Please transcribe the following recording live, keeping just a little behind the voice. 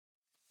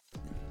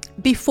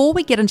Before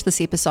we get into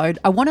this episode,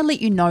 I want to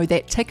let you know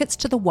that tickets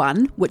to The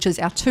One, which is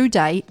our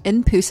 2-day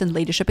in-person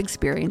leadership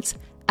experience,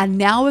 are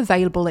now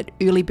available at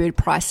early bird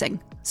pricing.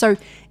 So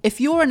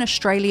if you're in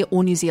Australia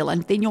or New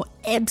Zealand, then you're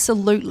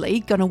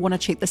absolutely going to want to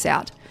check this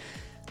out.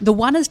 The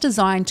One is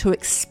designed to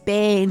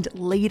expand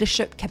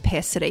leadership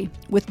capacity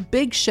with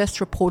big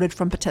shifts reported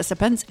from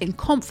participants in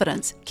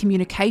confidence,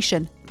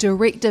 communication,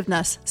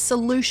 directiveness,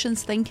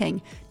 solutions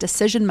thinking,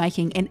 decision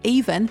making, and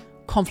even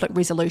conflict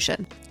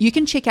resolution. You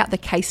can check out the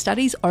case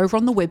studies over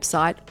on the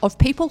website of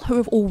people who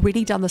have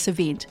already done this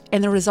event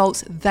and the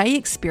results they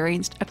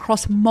experienced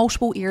across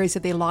multiple areas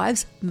of their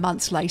lives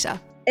months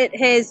later. It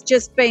has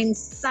just been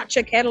such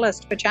a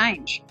catalyst for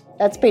change.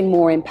 That's been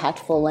more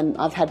impactful, and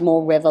I've had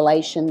more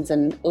revelations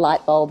and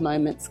light bulb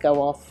moments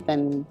go off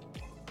than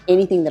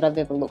anything that I've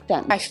ever looked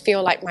at. I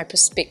feel like my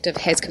perspective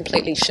has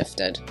completely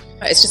shifted.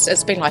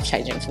 It's been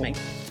life-changing for me.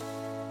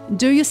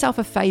 Do yourself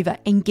a favour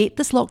and get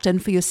this locked in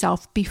for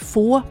yourself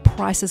before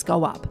prices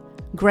go up.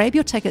 Grab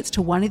your tickets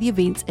to one of the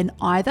events in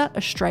either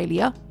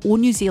Australia or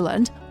New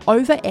Zealand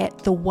over at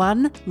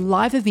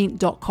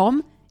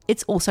theoneliveevent.com.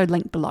 It's also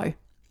linked below.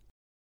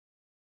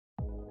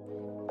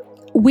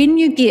 When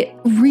you get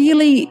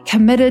really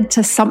committed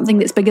to something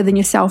that's bigger than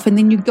yourself, and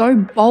then you go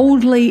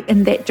boldly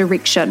in that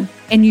direction,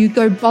 and you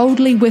go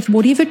boldly with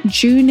whatever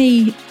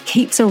journey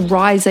keeps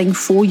arising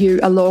for you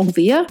along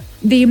there,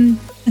 then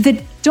the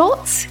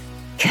dots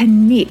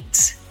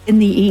connect in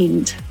the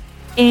end.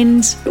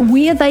 And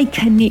where they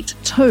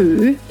connect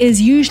to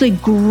is usually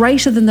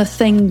greater than the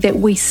thing that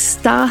we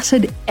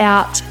started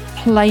out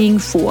playing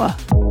for.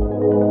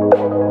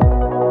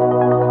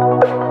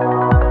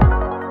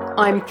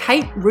 I'm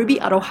Kate Ruby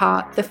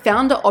Aroha, the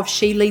founder of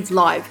She Leads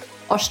Live,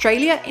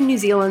 Australia and New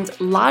Zealand's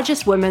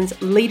largest women's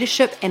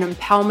leadership and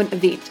empowerment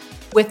event.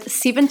 With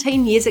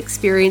 17 years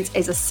experience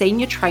as a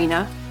senior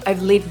trainer,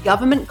 I've led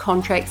government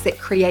contracts that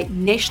create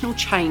national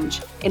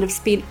change and have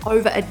spent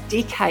over a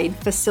decade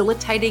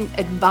facilitating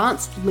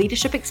advanced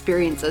leadership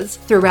experiences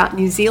throughout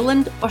New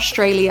Zealand,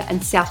 Australia,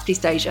 and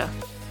Southeast Asia.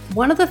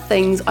 One of the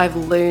things I've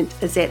learned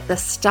is that the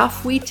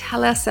stuff we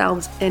tell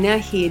ourselves in our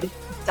head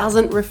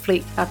doesn't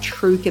reflect our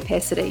true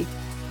capacity.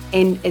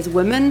 And as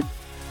women,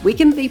 we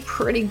can be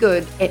pretty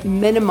good at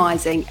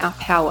minimizing our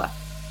power.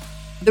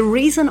 The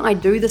reason I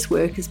do this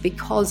work is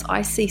because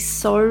I see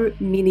so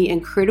many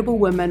incredible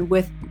women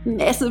with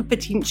massive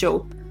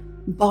potential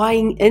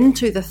buying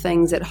into the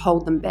things that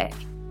hold them back.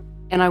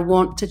 And I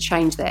want to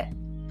change that.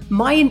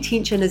 My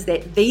intention is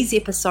that these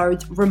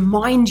episodes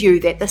remind you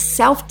that the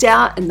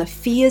self-doubt and the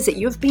fears that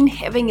you've been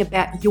having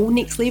about your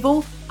next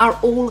level are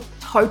all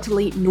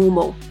totally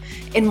normal.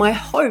 And my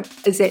hope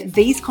is that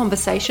these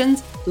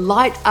conversations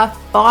light a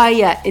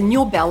fire in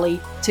your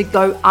belly to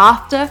go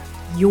after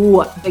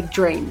your big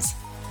dreams.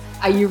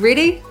 Are you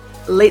ready?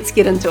 Let's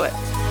get into it.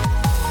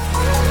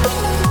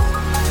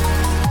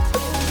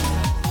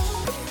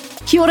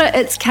 Kia ora,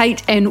 it's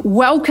Kate, and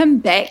welcome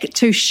back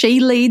to She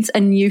Leads a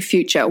New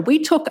Future. We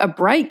took a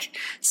break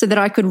so that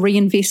I could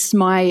reinvest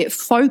my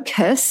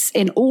focus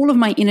and all of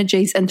my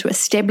energies into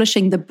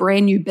establishing the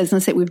brand new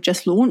business that we've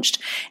just launched.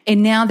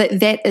 And now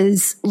that that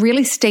is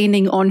really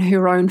standing on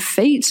her own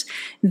feet,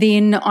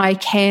 then I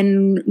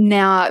can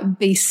now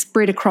be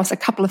spread across a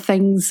couple of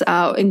things,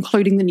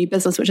 including the new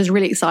business, which is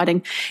really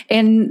exciting.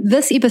 And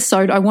this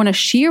episode, I want to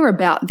share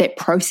about that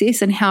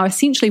process and how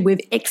essentially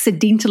we've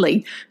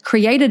accidentally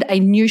created a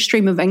new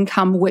stream of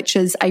income, which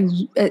is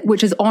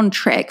on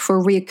track for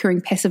a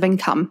reoccurring passive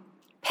income.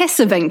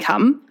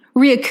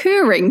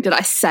 Reoccurring, did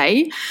I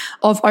say,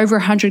 of over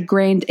 100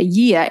 grand a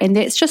year. And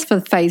that's just for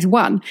phase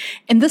one.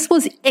 And this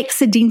was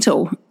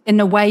accidental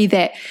in a way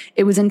that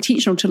it was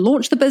intentional to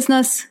launch the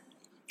business.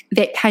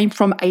 That came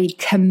from a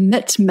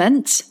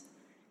commitment,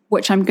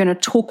 which I'm going to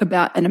talk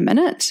about in a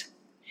minute.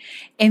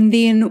 And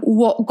then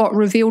what got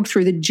revealed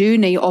through the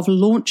journey of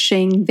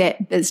launching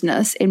that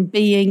business and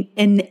being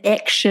in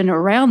action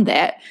around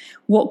that,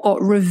 what got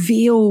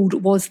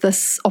revealed was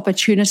this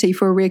opportunity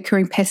for a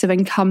recurring passive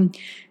income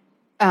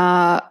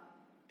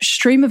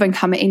stream of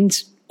income.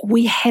 And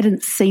we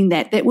hadn't seen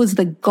that. That was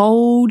the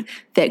gold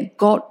that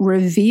got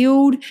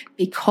revealed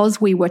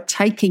because we were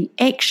taking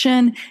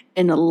action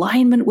in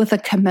alignment with a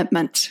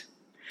commitment.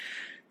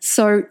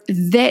 So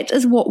that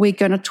is what we're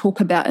going to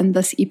talk about in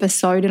this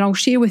episode. And I'll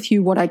share with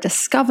you what I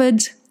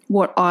discovered,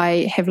 what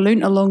I have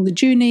learned along the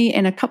journey,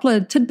 and a couple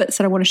of tidbits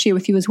that I want to share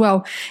with you as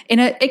well. And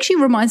it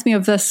actually reminds me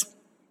of this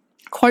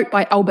quote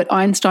by Albert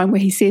Einstein where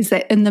he says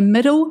that in the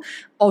middle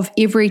of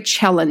every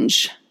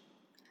challenge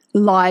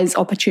lies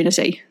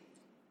opportunity.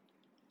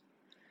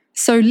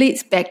 So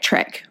let's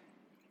backtrack.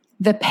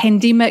 The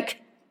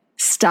pandemic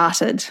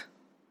started.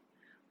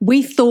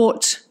 We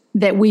thought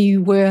that we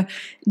were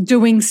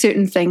doing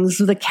certain things.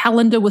 The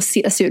calendar was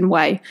set a certain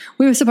way.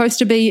 We were supposed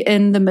to be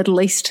in the Middle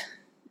East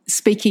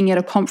speaking at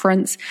a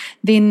conference,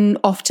 then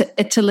off to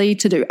Italy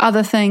to do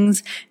other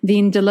things,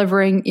 then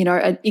delivering,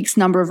 an X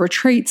number of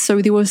retreats.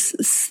 So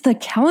the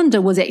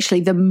calendar was actually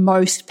the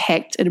most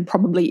packed it had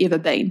probably ever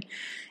been.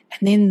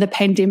 And then the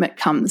pandemic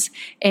comes,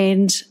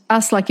 and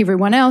us, like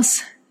everyone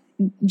else,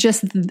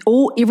 just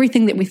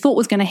everything that we thought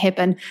was going to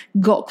happen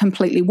got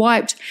completely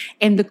wiped.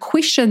 And the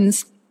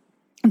questions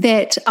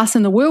that us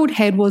in the world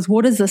had was,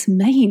 what does this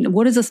mean?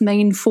 What does this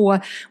mean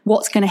for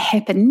what's going to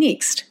happen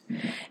next?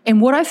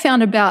 And what I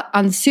found about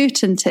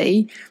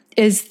uncertainty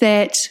is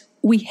that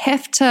we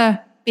have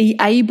to be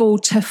able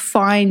to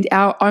find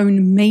our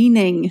own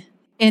meaning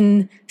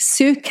in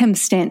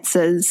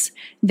circumstances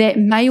that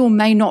may or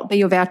may not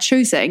be of our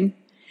choosing.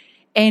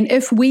 And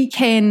if we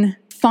can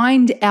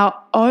find our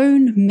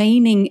own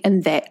meaning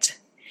in that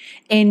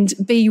and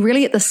be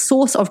really at the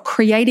source of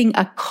creating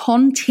a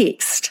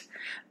context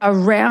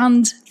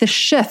around the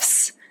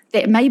shifts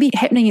that may be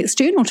happening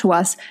external to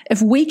us,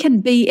 if we can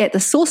be at the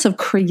source of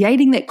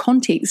creating that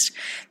context,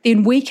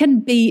 then we can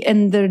be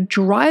in the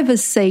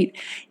driver's seat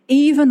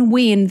even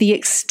when the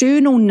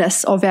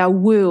externalness of our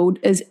world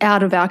is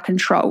out of our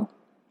control.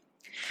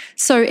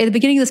 So at the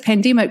beginning of this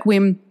pandemic,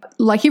 when,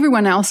 like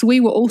everyone else, we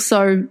were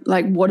also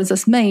like, what does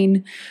this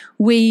mean?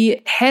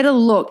 We had a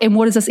look, and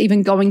what's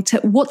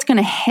going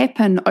to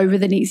happen over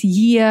the next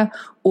year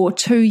or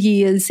 2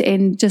 years,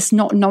 and just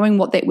not knowing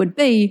what that would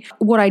be.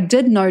 What I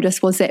did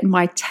notice was that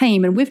my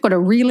team, and we've got a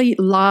really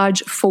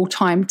large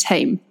full-time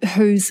team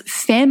whose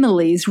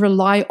families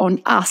rely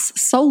on us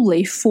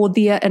solely for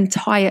their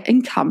entire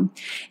income.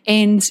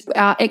 And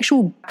our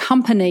actual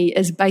company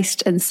is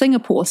based in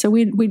Singapore. So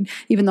we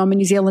even though I'm a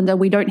New Zealander,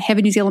 we don't have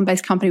a New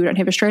Zealand-based company, we don't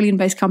have an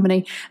Australian-based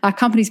company. Our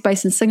company's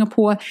based in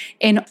Singapore.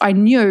 And I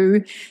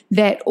knew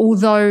that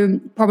although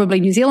probably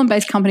New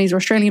Zealand-based companies or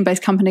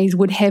Australian-based companies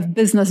would have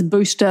business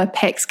booster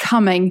packs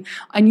coming,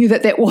 I knew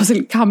that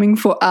wasn't coming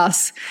for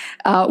us.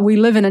 We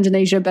live in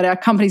Indonesia, but our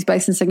company's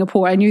based in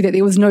Singapore. I knew that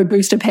there was no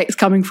booster packs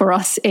coming for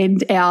us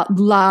and our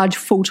large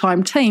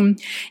full-time team.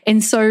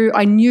 And so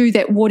I knew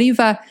that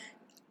whatever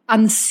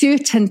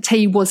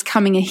uncertainty was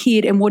coming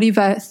ahead and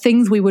whatever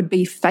things we would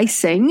be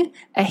facing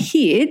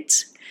ahead,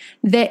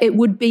 that it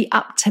would be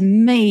up to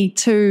me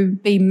to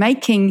be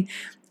making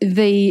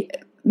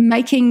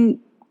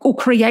or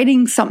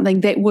creating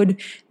something that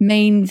would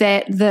mean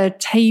that the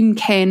team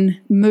can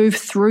move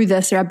through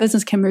this, or our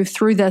business can move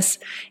through this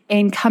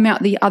and come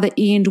out the other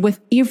end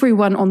with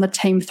everyone on the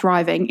team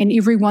thriving and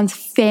everyone's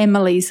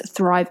families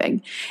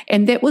thriving.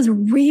 And that was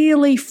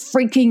really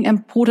freaking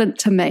important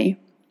to me.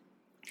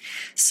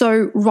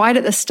 So right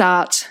at the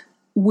start,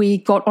 we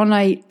got on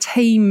a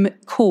team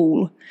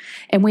call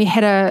and we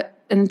had an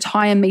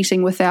entire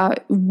meeting with our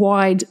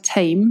wide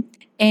team.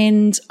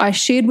 And I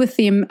shared with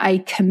them a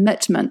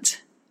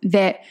commitment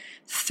that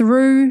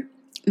through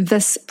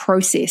this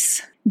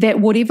process, that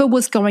whatever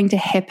was going to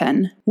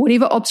happen,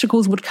 whatever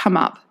obstacles would come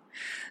up,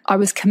 I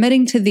was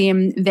committing to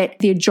them that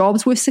their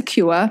jobs were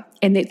secure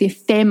and that their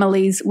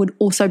families would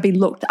also be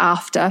looked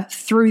after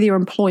through their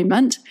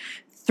employment,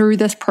 through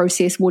this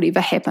process,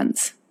 whatever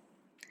happens.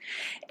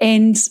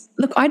 And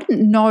look, I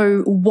didn't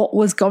know what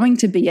was going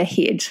to be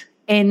ahead.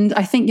 And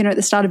I think, at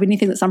the start of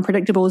anything that's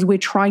unpredictable is we're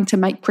trying to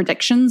make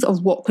predictions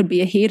of what could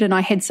be ahead. And I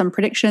had some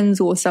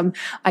predictions or some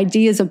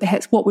ideas of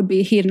perhaps what would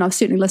be ahead. And I've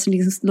certainly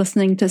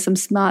listening to some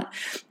smart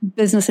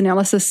business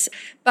analysis.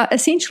 But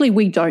essentially,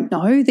 we don't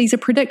know. These are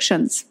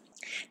predictions.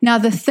 Now,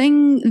 the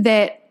thing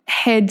that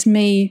had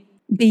me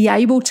be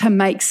able to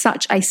make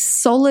such a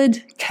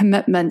solid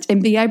commitment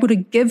and be able to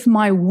give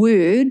my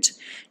word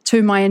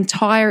to my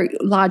entire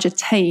larger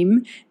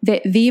team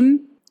that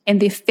them and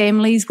their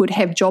families would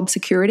have job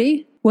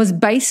security was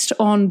based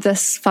on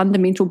this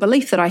fundamental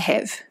belief that I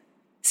have.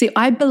 See,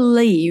 I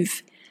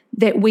believe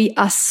that we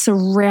are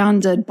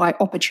surrounded by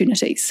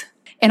opportunities.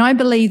 And I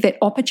believe that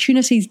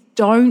opportunities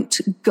don't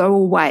go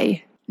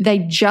away. They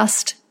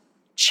just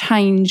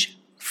change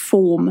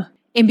form.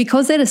 And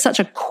because that is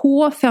such a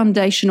core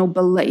foundational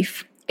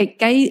belief, it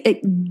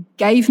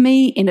gave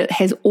me, and it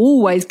has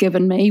always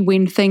given me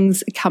when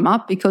things come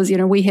up, because,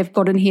 we have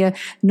got in here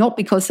not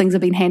because things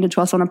have been handed to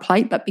us on a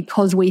plate, but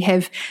because we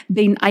have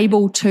been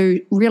able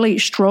to really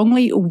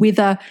strongly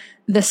weather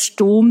the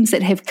storms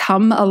that have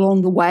come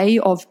along the way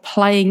of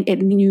playing at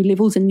new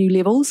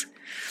levels.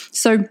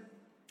 So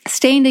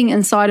standing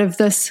inside of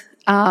this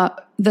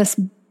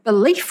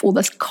belief or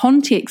this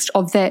context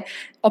of that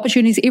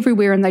opportunities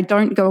everywhere and they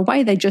don't go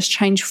away, they just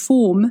change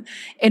form,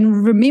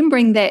 and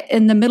remembering that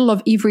in the middle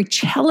of every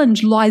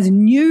challenge lies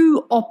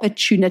new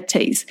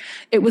opportunities.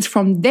 It was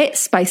from that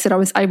space that I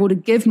was able to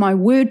give my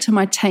word to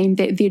my team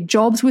that their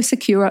jobs were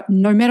secure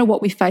no matter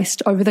what we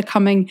faced over the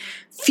coming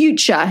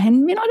future.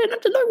 And I didn't have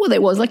to know what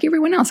that was, like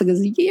everyone else. Like,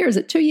 is it a year? Is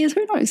it 2 years?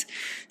 Who knows?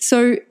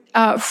 So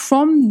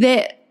from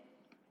that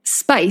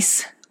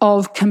space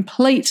of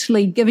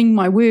completely giving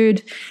my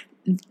word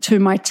to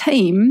my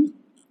team,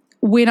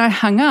 when I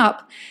hung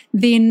up,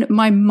 then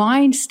my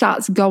mind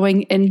starts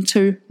going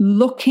into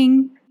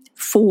looking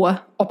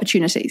for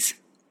opportunities.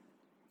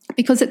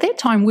 Because at that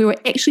time, we were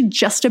actually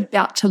just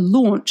about to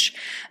launch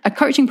a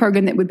coaching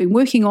program that we'd been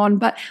working on.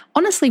 But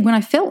honestly, when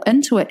I fell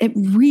into it, it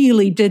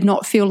really did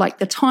not feel like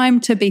the time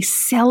to be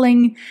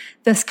selling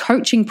this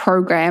coaching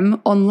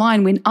program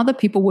online when other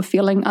people were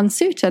feeling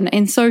uncertain.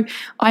 And so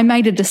I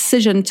made a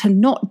decision to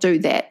not do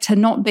that, to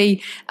not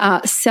be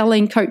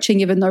selling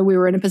coaching, even though we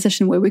were in a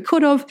position where we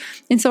could have.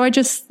 And so I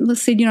just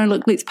said,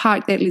 look, let's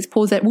park that, let's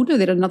pause that. We'll do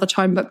that another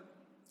time, but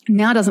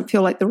now doesn't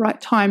feel like the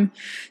right time.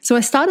 So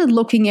I started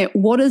looking at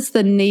what is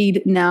the need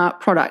in our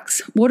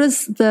products? What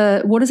is it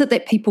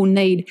that people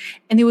need?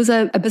 And there was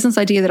a business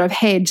idea that I've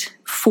had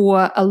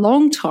for a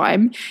long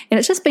time. And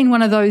it's just been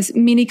one of those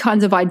many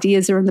kinds of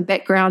ideas that are in the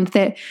background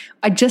that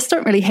I just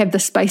don't really have the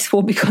space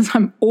for because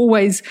I'm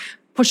always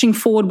pushing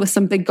forward with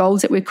some big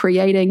goals that we're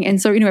creating.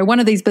 And so anyway, one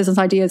of these business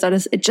ideas,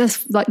 it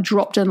just like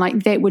dropped in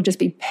like that would just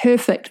be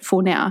perfect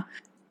for now.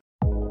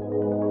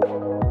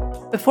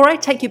 Before I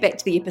take you back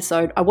to the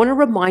episode, I want to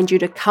remind you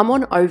to come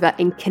on over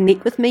and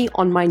connect with me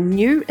on my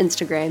new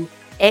Instagram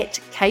at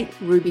Kate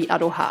Ruby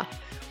Aroha.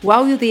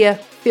 While you're there,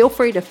 feel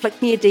free to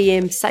flick me a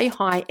DM, say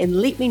hi, and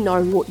let me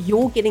know what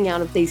you're getting out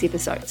of these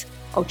episodes.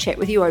 I'll chat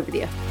with you over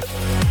there.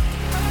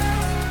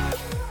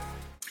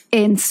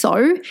 And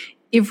so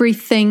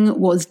everything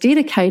was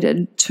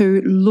dedicated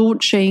to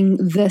launching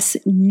this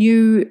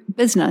new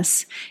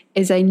business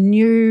as a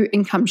new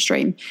income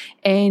stream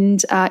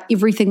and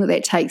everything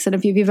that takes. And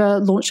if you've ever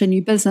launched a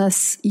new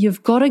business,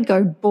 you've got to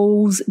go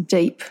balls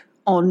deep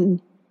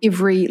on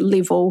every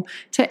level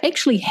to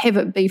actually have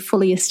it be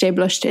fully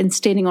established and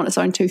standing on its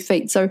own 2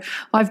 feet. So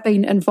I've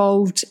been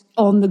involved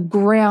on the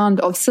ground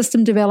of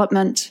system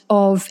development,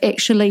 of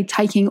actually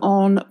taking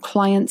on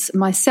clients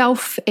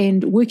myself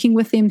and working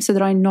with them so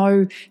that I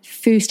know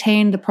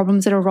firsthand the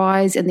problems that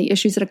arise and the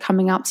issues that are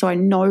coming up. So I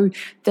know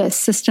the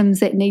systems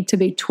that need to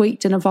be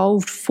tweaked and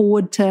evolved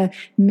forward to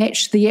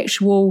match the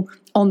actual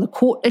on the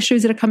court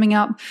issues that are coming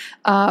up.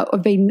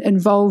 I've been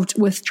involved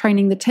with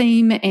training the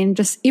team and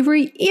just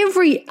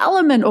every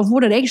element of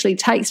what it actually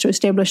takes to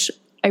establish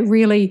a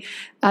really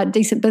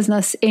decent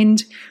business.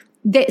 And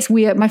that's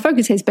where my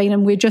focus has been,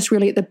 and we're just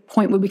really at the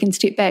point where we can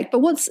step back. But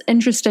what's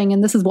interesting,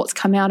 and this is what's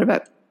come out of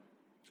it,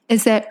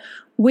 is that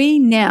we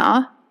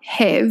now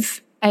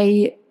have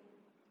a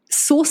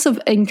source of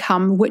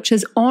income which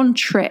is on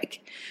track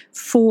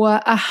for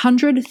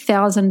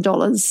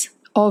 $100,000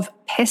 of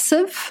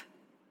passive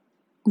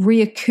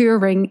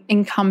reoccurring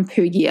income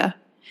per year.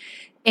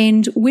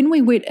 And when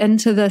we went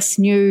into this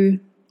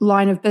new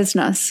line of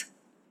business,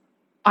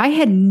 I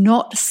had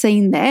not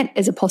seen that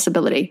as a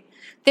possibility.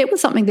 That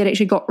was something that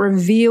actually got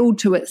revealed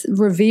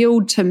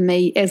to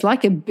me as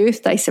like a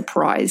birthday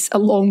surprise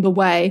along the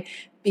way,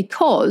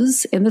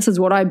 because, and this is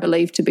what I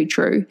believe to be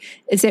true,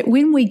 is that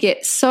when we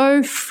get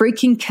so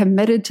freaking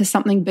committed to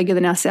something bigger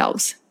than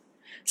ourselves.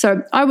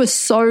 So I was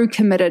so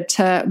committed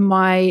to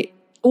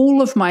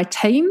all of my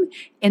team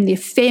and their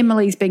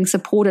families being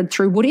supported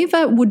through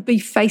whatever would be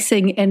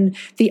facing in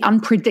the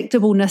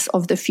unpredictableness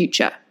of the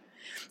future.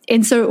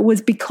 And so it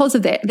was because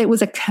of that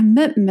was a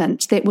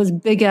commitment that was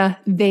bigger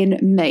than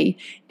me.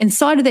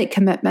 Inside of that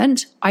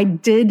commitment, I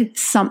did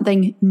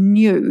something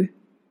new.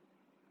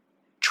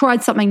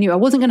 Tried something new. I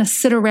wasn't going to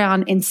sit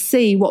around and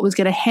see what was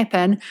going to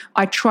happen.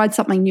 I tried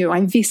something new. I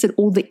invested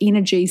all the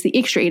energies, the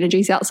extra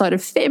energies outside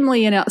of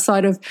family and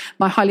outside of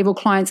my high-level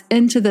clients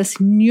into this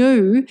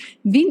new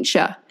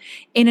venture.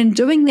 And in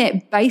doing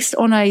that, based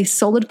on a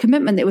solid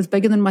commitment that was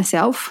bigger than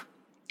myself,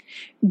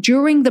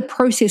 during the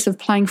process of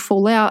playing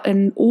Fallout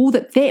and all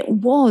that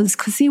was,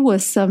 because there were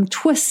some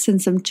twists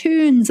and some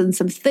turns and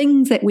some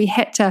things that we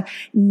had to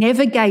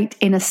navigate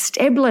and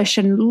establish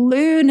and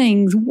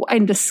learnings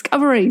and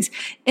discoveries.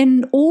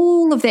 In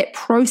all of that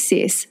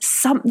process,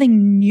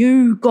 something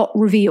new got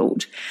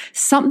revealed,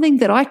 something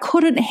that I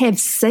couldn't have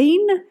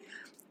seen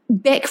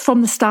back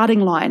from the starting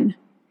line.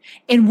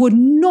 And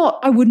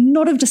I would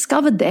not have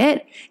discovered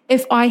that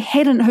if I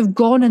hadn't have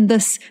gone in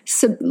this,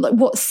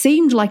 what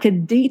seemed like a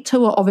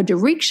detour of a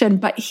direction.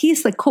 But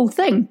here's the cool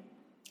thing,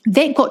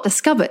 that got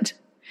discovered.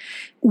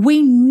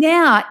 We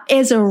now,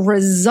 as a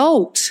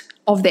result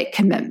of that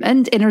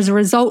commitment and as a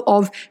result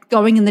of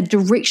going in the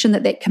direction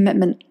that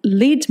commitment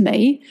led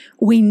me,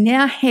 we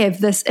now have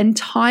this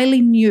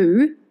entirely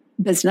new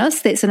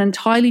business that's an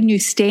entirely new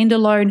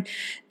standalone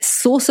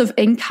source of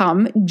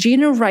income,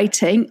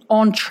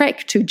 on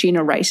track to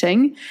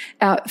generating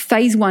our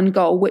phase 1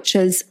 goal, which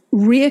is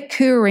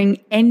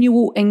reoccurring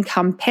annual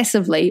income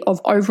passively of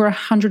over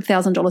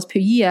 $100,000 per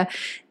year.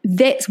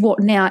 That's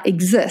what now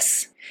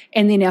exists.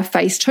 And then our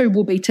phase 2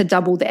 will be to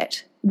double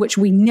that, which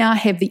we now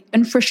have the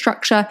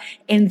infrastructure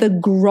and the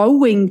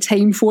growing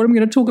team for. I'm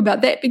going to talk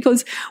about that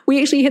because we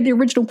actually had the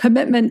original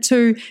commitment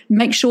to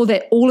make sure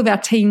that all of our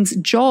team's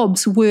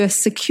jobs were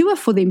secure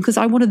for them because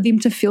I wanted them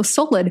to feel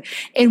solid.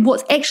 And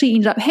what's actually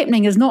ended up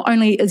happening is not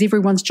only is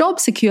everyone's job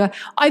secure,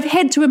 I've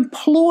had to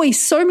employ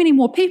so many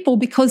more people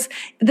because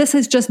this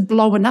has just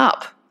blown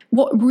up.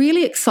 What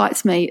really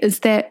excites me is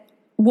that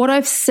what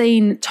I've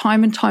seen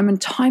time and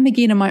time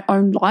again in my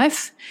own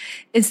life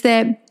is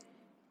that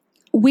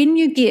when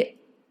you get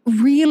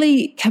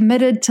really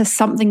committed to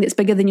something that's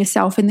bigger than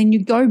yourself, and then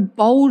you go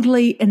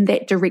boldly in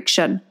that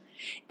direction,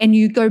 and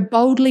you go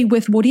boldly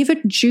with whatever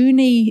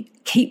journey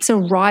keeps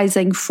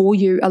arising for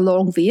you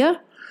along there,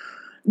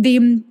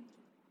 then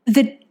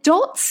the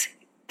dots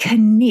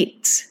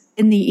connect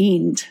in the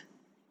end.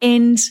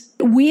 And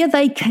where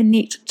they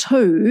connect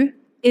to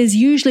is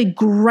usually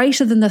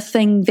greater than the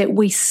thing that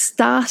we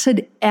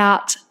started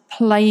out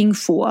playing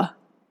for.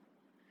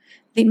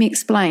 Let me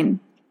explain.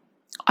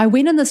 I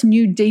went in this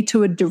new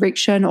detoured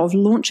direction of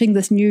launching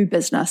this new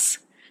business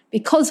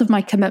because of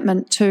my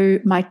commitment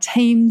to my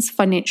team's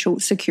financial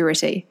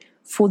security,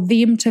 for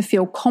them to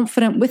feel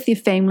confident with their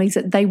families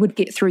that they would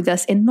get through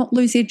this and not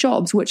lose their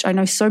jobs, which I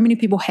know so many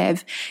people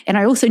have. And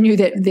I also knew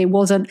that there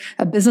wasn't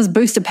a business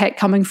booster pack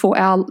coming for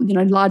our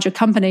larger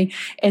company.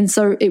 And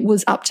so it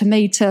was up to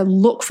me to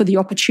look for the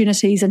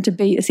opportunities and to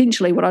be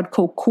essentially what I'd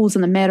call cause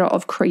in the matter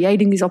of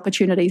creating these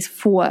opportunities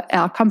for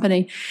our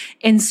company.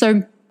 And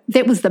so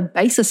that was the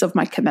basis of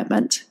my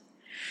commitment.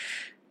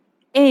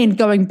 And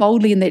going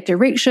boldly in that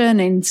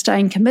direction and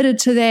staying committed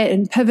to that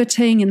and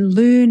pivoting and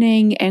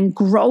learning and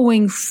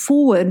growing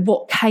forward,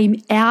 what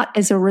came out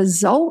as a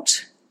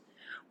result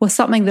was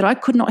something that I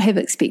could not have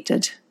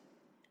expected,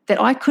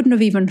 that I couldn't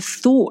have even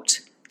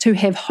thought to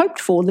have hoped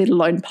for, let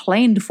alone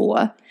planned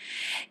for,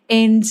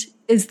 and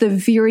is the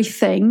very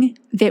thing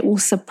that will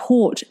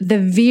support the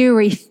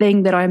very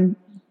thing that I'm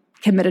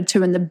committed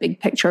to in the big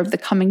picture of the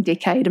coming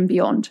decade and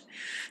beyond.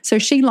 So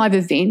She Live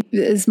event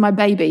is my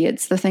baby.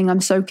 It's the thing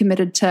I'm so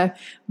committed to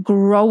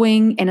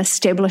growing and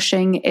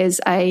establishing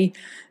as a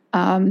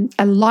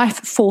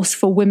life force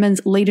for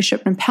women's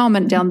leadership and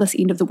empowerment down this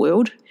end of the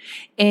world.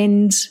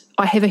 And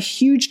I have a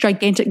huge,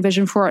 gigantic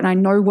vision for it, and I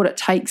know what it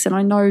takes, and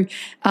I know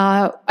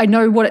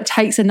what it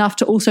takes enough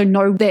to also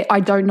know that I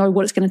don't know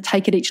what it's going to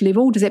take at each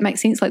level. Does that make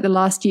sense? Like the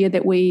last year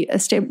that we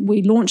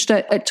launched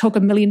it, it took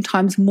 1,000,000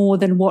 times more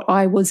than what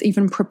I was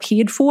even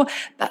prepared for.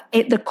 But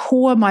at the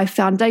core, my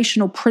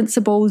foundational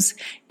principles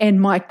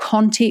and my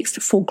context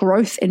for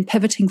growth and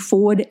pivoting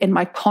forward, and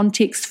my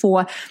context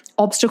for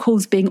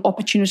obstacles being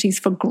opportunities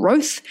for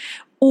growth,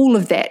 all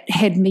of that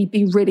had me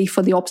be ready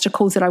for the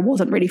obstacles that I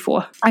wasn't ready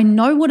for. I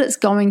know what it's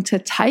going to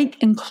take,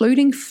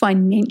 including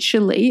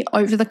financially,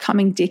 over the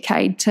coming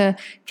decade to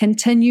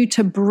continue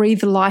to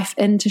breathe life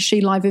into She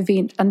Live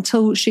event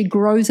until she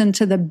grows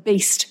into the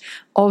beast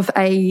of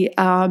a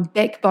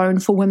backbone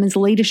for women's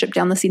leadership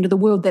down this end of the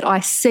world that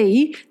I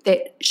see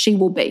that she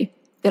will be,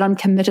 that I'm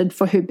committed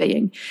for her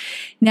being.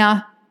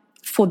 Now,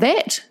 for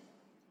that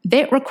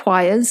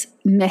requires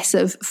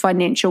massive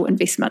financial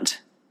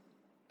investment.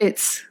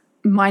 It's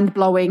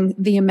mind-blowing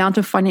the amount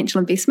of financial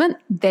investment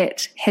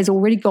that has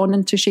already gone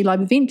into She Live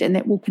event and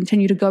that will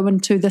continue to go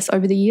into this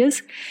over the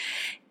years.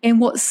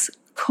 And what's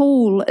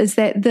cool is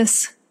that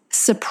this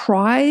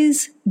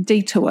surprise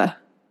detour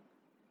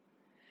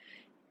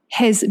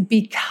has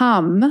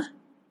become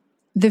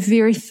the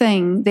very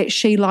thing that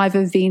She Live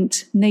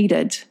event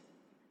needed,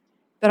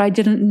 but I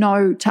didn't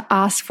know to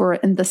ask for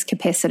it in this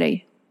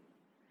capacity.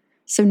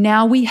 So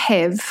now we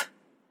have,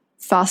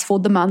 fast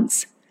forward the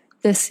months,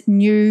 this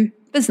new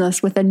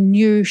business with a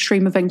new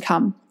stream of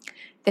income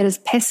that is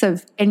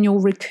passive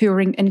annual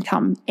recurring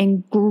income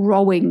and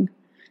growing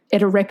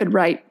at a rapid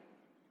rate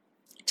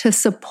to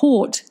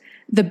support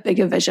the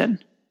bigger vision.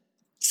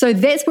 So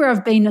that's where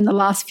I've been in the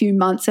last few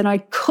months, and I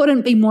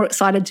couldn't be more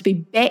excited to be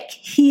back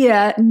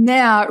here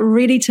now,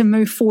 ready to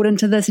move forward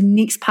into this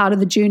next part of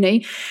the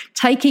journey,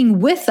 taking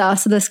with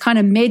us this kind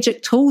of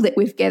magic tool that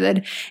we've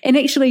gathered. And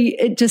actually,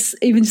 it just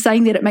even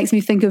saying that, it makes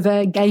me think of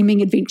a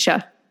gaming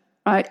adventure.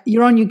 Right?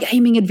 You're on your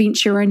gaming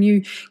adventure and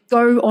you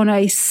go on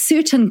a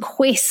certain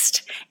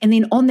quest, and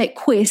then on that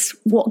quest,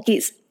 what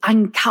gets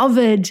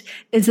uncovered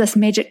is this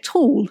magic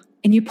tool.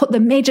 And you put the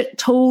magic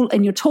tool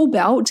in your tool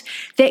belt,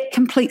 that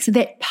completes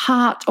that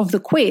part of the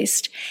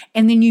quest,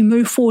 and then you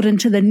move forward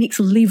into the next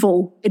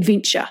level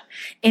adventure.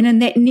 And in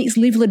that next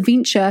level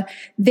adventure,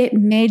 that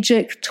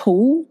magic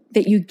tool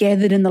that you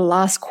gathered in the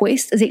last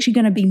quest is actually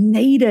going to be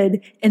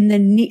needed in the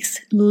next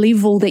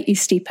level that you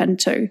step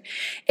into.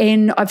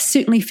 And I've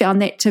certainly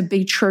found that to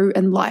be true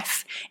in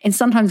life. And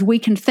sometimes we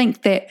can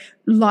think that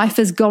life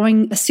is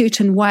going a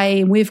certain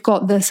way and we've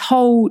got this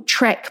whole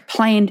track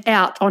planned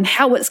out on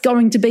how it's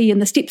going to be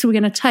and the steps we're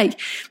going to take.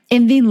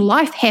 And then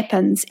life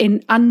happens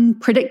and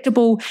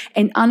unpredictable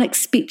and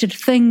unexpected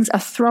things are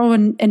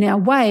thrown in our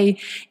way.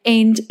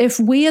 And if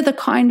we're the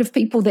kind of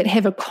people that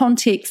have a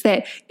context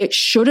that it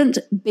shouldn't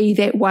be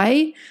that way,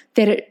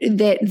 that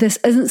this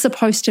isn't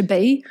supposed to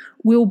be,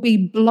 we'll be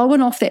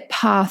blown off that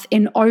path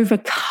and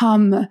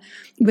overcome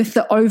with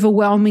the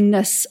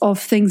overwhelmingness of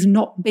things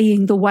not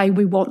being the way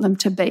we want them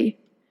to be.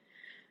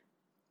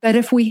 But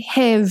if we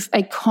have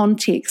a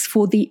context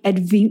for the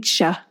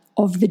adventure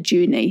of the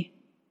journey,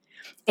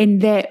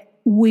 and that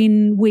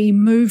when we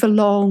move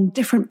along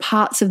different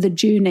parts of the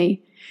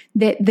journey,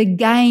 that the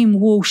game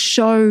will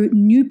show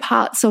new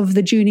parts of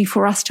the journey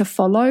for us to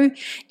follow.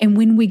 And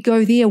when we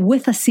go there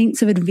with a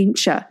sense of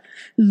adventure,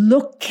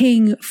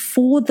 looking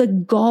for the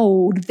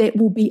gold that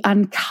will be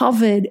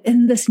uncovered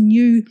in this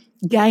new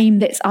game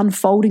that's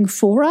unfolding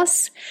for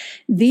us,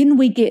 then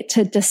we get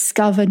to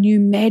discover new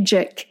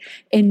magic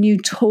and new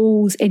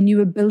tools and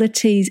new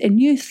abilities and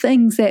new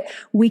things that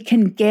we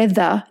can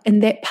gather in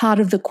that part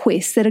of the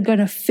quest that are going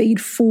to feed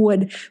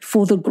forward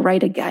for the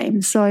greater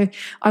game. So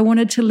I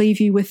wanted to leave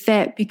you with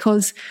that,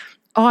 because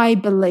I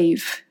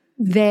believe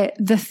that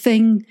the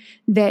thing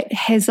that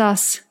has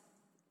us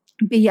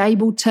be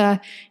able to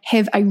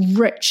have a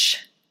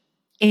rich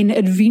and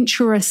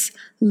adventurous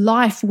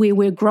life where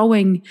we're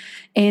growing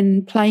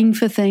and playing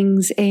for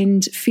things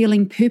and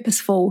feeling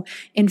purposeful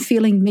and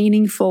feeling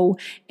meaningful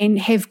and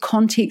have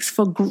context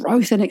for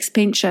growth and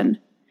expansion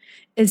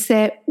is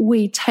that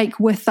we take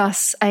with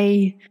us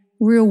a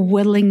real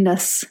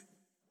willingness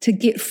to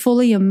get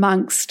fully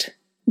amongst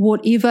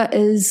whatever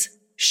is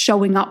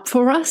showing up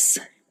for us,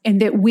 and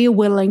that we're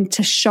willing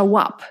to show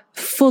up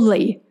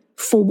fully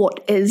for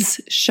what is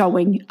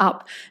showing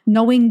up,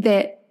 knowing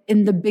that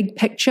in the big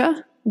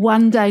picture,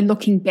 one day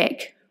looking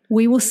back,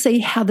 we will see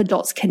how the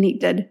dots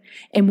connected,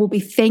 and we'll be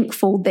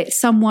thankful that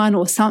someone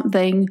or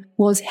something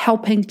was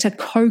helping to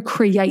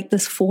co-create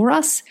this for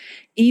us,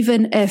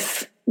 even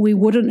if we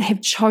wouldn't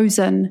have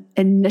chosen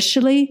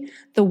initially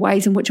the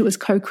ways in which it was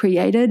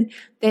co-created,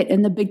 that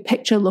in the big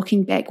picture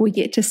looking back, we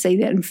get to see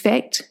that in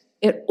fact,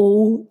 it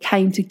all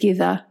came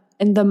together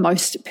in the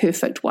most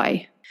perfect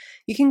way.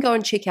 You can go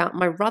and check out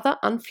my rather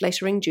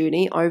unflattering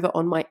journey over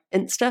on my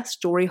Insta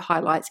story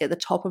highlights at the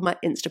top of my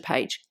Insta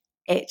page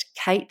at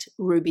Kate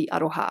Ruby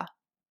Aroha.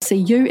 See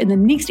you in the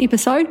next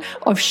episode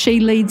of She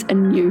Leads a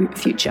New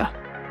Future.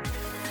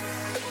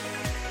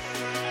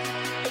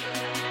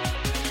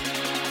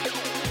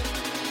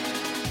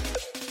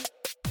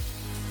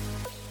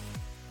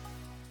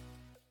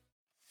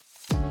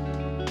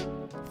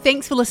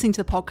 Thanks for listening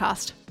to the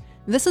podcast.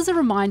 This is a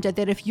reminder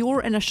that if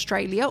you're in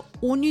Australia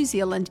or New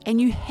Zealand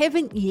and you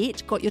haven't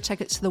yet got your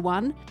tickets to the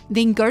one,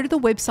 then go to the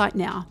website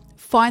now,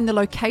 find the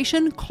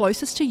location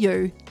closest to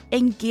you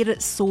and get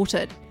it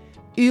sorted.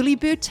 Early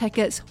bird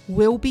tickets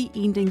will be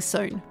ending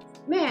soon.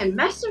 Man,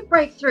 massive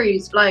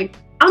breakthroughs, like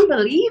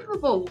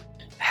unbelievable.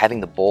 Having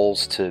the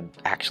balls to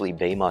actually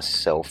be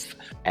myself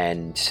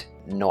and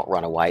not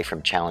run away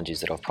from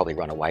challenges that I've probably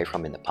run away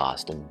from in the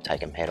past and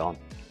take them head on.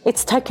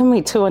 It's taken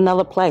me to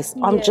another place.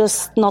 Yeah. I'm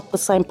just not the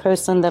same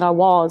person that I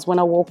was when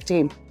I walked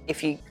in.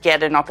 If you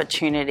get an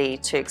opportunity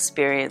to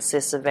experience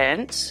this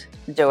event,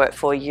 do it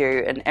for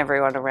you and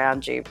everyone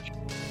around you.